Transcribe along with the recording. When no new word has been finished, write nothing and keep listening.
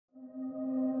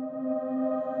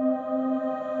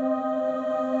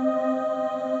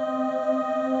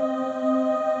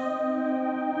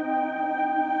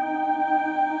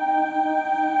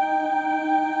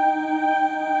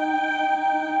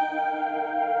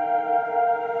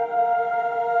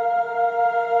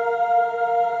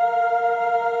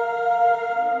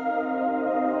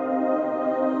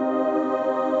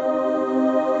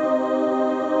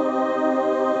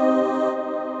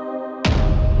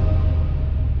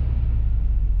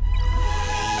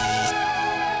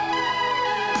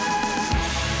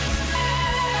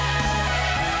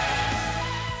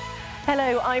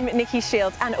I'm Nikki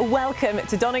Shields and welcome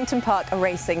to Donington Park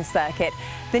Racing Circuit,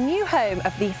 the new home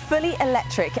of the fully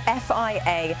electric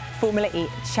FIA Formula E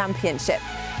Championship.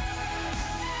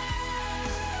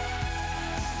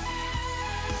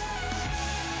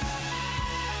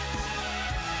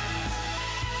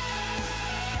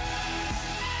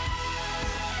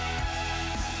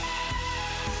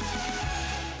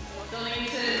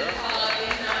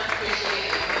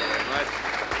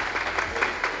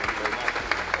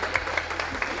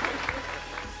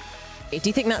 Do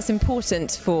you think that's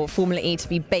important for Formula E to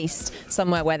be based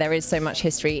somewhere where there is so much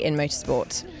history in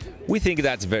motorsport? We think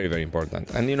that's very, very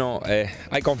important. And you know,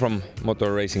 I come from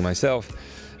motor racing myself,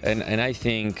 and I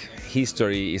think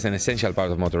history is an essential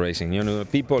part of motor racing. You know,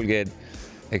 people get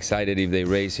excited if they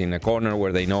race in a corner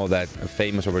where they know that a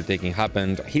famous overtaking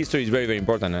happened. History is very, very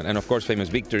important, and of course famous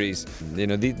victories. You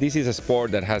know, this is a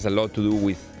sport that has a lot to do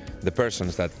with the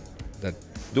persons that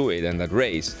do it and that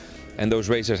race. And those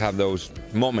racers have those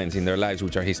moments in their lives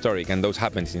which are historic, and those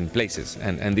happen in places,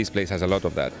 and this place has a lot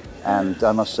of that. And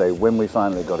I must say, when we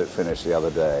finally got it finished the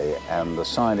other day and the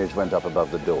signage went up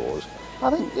above the doors, I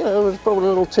think, you know, it was probably a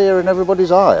little tear in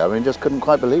everybody's eye. I mean, just couldn't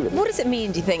quite believe it. What does it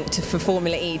mean, do you think, for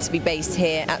Formula E to be based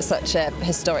here at such a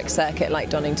historic circuit like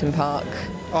Donington Park?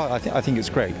 Oh, I think it's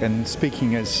great, and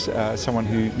speaking as someone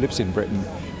who lives in Britain,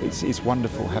 it's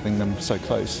wonderful having them so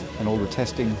close and all the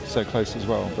testing so close as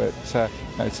well. But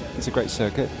it's a great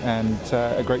circuit and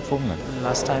a great formula.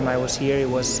 Last time I was here, it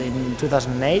was in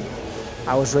 2008.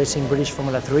 I was racing British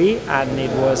Formula 3, and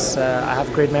it was I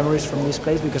have great memories from this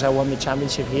place because I won the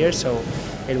championship here. So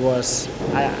it was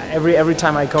every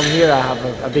time I come here, I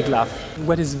have a big laugh.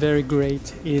 What is very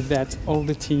great is that all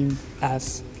the team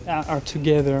are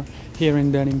together here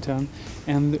in Donington,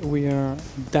 and we are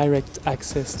direct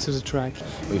access to the track.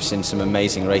 We've seen some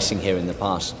amazing racing here in the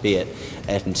past, be it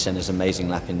Ayrton Senna's amazing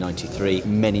lap in '93,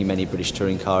 many British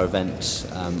touring car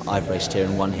events. I've raced here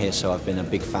and won here, so I've been a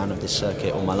big fan of this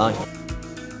circuit all my life.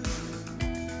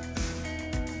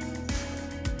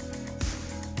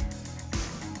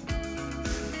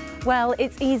 Well,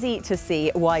 it's easy to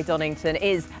see why Donington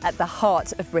is at the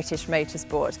heart of British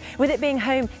motorsport, with it being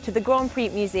home to the Grand Prix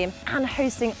Museum and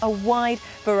hosting a wide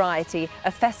variety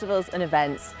of festivals and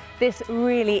events. This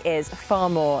really is far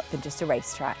more than just a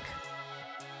racetrack.